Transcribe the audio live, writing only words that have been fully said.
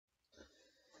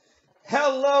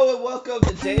Hello and welcome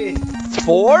to day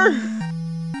 4?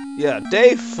 Yeah,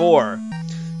 day 4.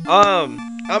 I'm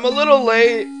a little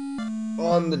late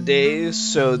on the days,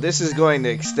 so this is going to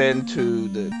extend to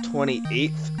the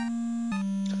 28th.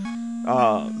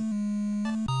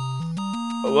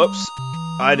 Whoops.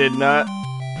 I did not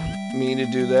mean to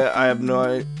do that. I have no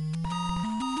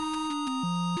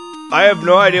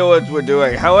idea what we're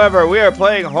doing. However, we are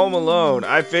playing Home Alone.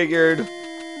 I figured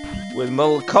with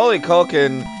Macaulay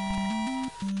Culkin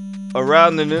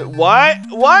around the new. Why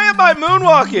am I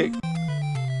moonwalking?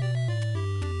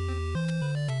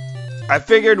 I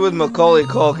figured with Macaulay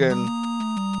Culkin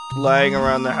lying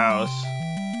around the house.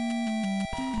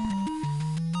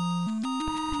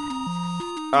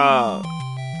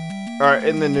 Or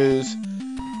in the news.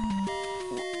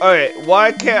 Okay,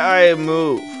 why can't I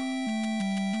move?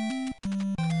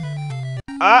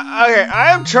 Okay,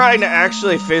 I am trying to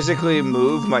actually physically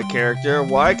move my character.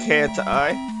 Why can't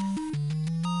I?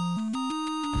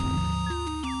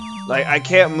 Like, I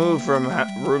can't move from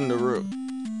room to room.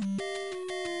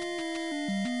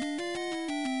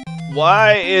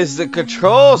 Why is the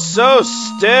control so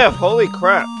stiff? Holy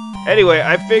crap. Anyway,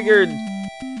 I figured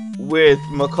with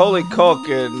Macaulay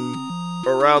Culkin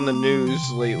around the news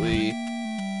lately,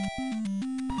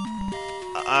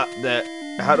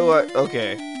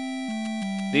 okay.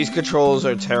 These controls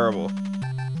are terrible.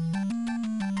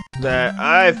 That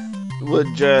I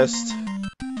would just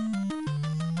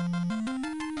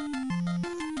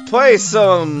play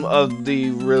some of the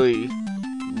really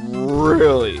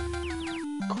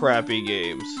crappy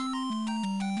games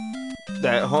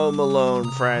that Home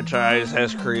Alone franchise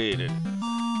has created.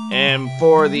 And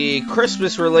for the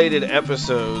Christmas related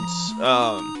episodes,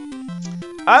 I'm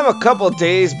a couple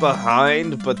days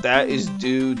behind, but that is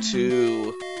due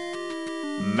to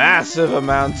massive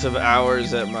amounts of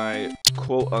hours at my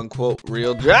quote-unquote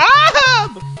real job!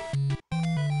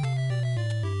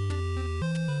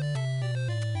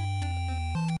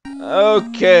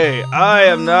 Okay, I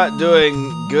am not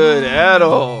doing good at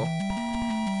all.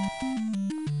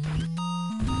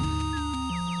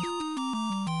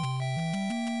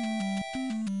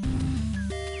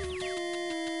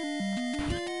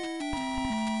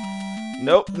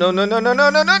 Nope, no.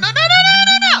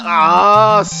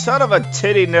 Ah, son of a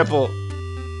titty nipple.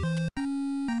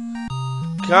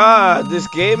 God, this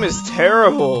game is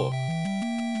terrible.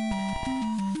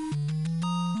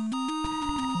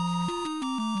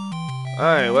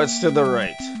 Alright, what's to the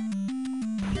right?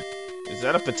 Is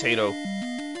that a potato?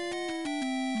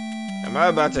 Am I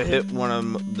about to hit one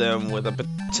of them with a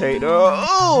potato?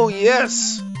 Oh,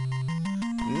 yes!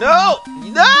 No!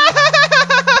 No!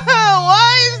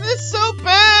 Why is this so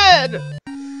bad?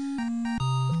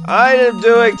 I am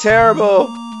doing terrible.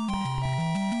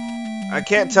 I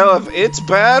can't tell if it's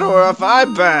bad or if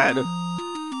I'm bad.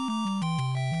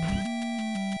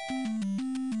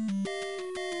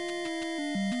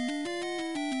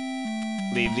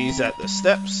 Leave these at the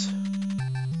steps.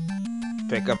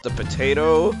 Pick up the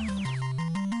potato.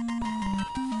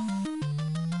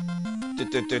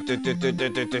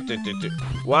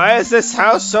 Why is this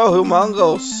house so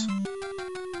humongous?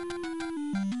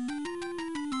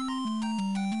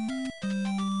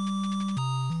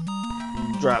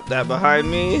 Drop that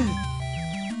behind me.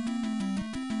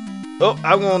 Oh,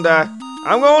 I'm gonna die.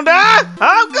 I'm gonna die!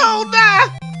 I'm gonna die!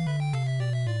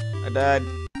 I died.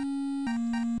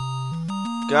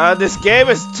 God, this game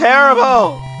is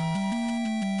terrible!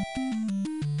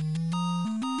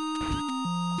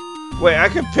 Wait, I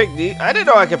can pick the. I didn't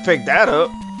know I could pick that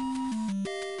up.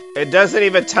 It doesn't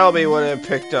even tell me what it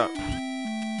picked up.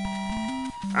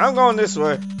 I'm going this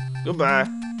way. Goodbye.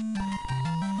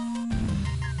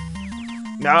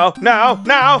 No!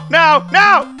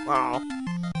 Oh.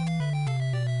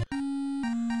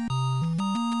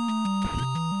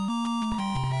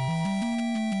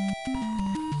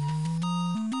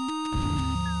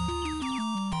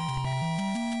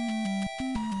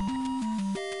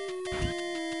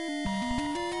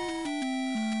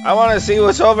 I want to see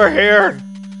what's over here.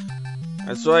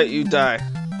 That's right, you die.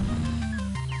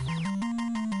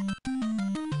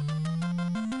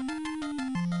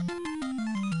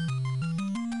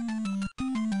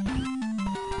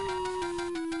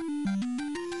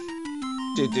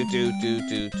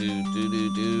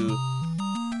 Do.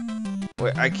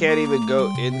 Wait, I can't even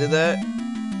go into that?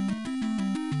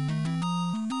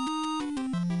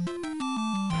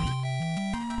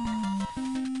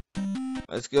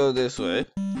 Let's go this way.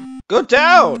 Go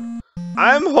down!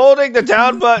 I'm holding the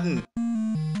down button.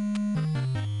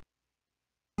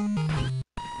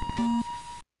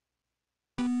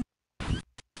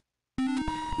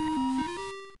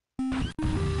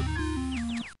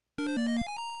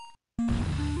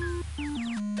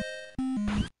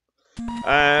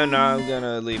 And I'm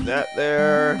gonna leave that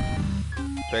there.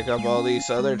 Pick up all these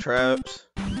other traps.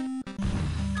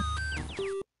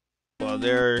 Well,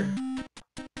 they're...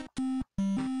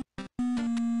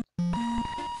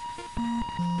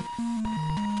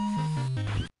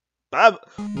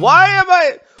 Why am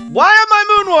I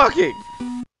moonwalking?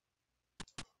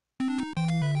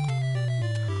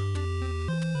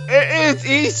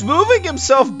 He's moving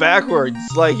himself backwards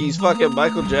like he's fucking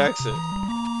Michael Jackson.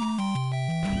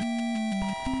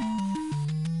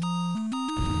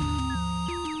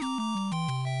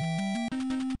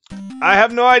 I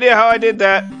have no idea how I did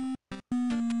that.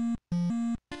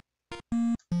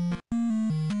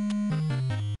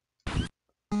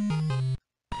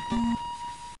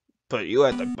 Put you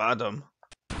at the bottom.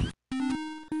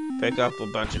 Pick up a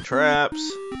bunch of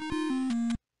traps.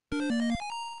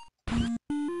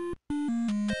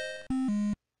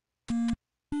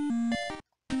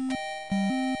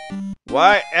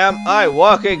 Why am I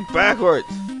walking backwards?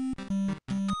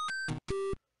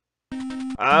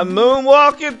 I'm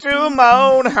moonwalking to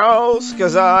my own house,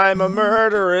 'cause I'm a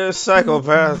murderous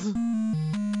psychopath.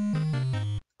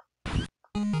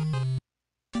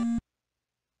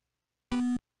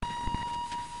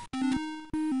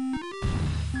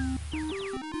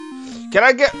 Can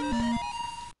I get...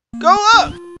 Go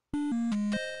up!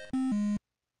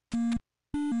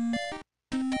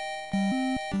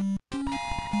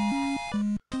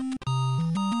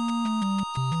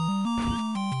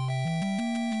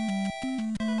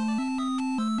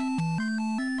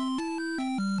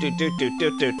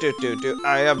 Do.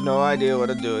 I have no idea what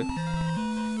I'm doing.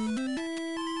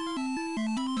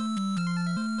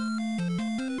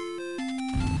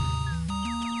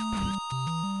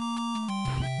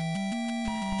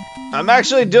 I'm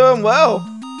actually doing well.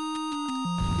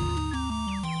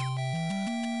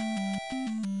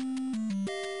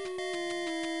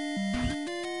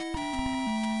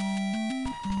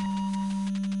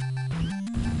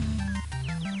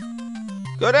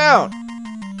 Go down.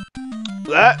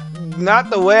 That, not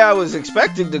the way I was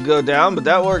expecting to go down, but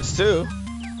that works too.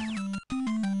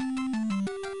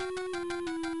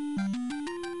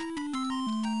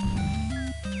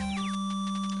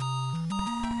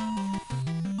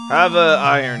 Have a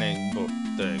ironing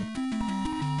thing.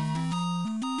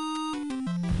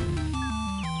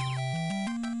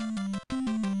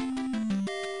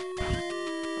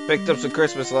 Picked up some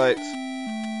Christmas lights.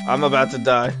 I'm about to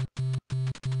die.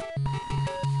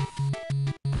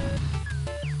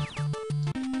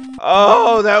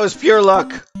 Oh, that was pure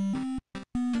luck.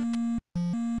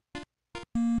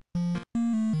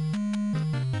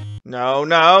 No,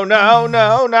 I'm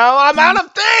out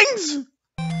of things!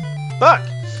 Fuck.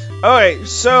 Alright,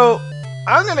 so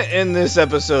I'm gonna end this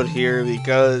episode here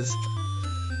because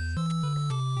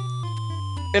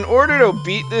in order to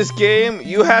beat this game,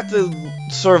 you have to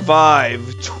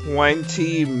survive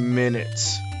 20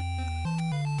 minutes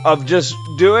of just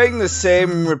doing the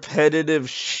same repetitive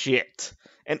shit.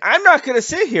 And I'm not going to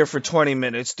sit here for 20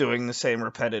 minutes doing the same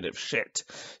repetitive shit.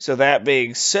 So that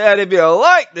being said, if you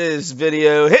like this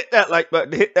video, hit that like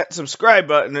button, hit that subscribe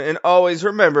button, and always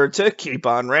remember to keep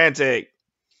on ranting.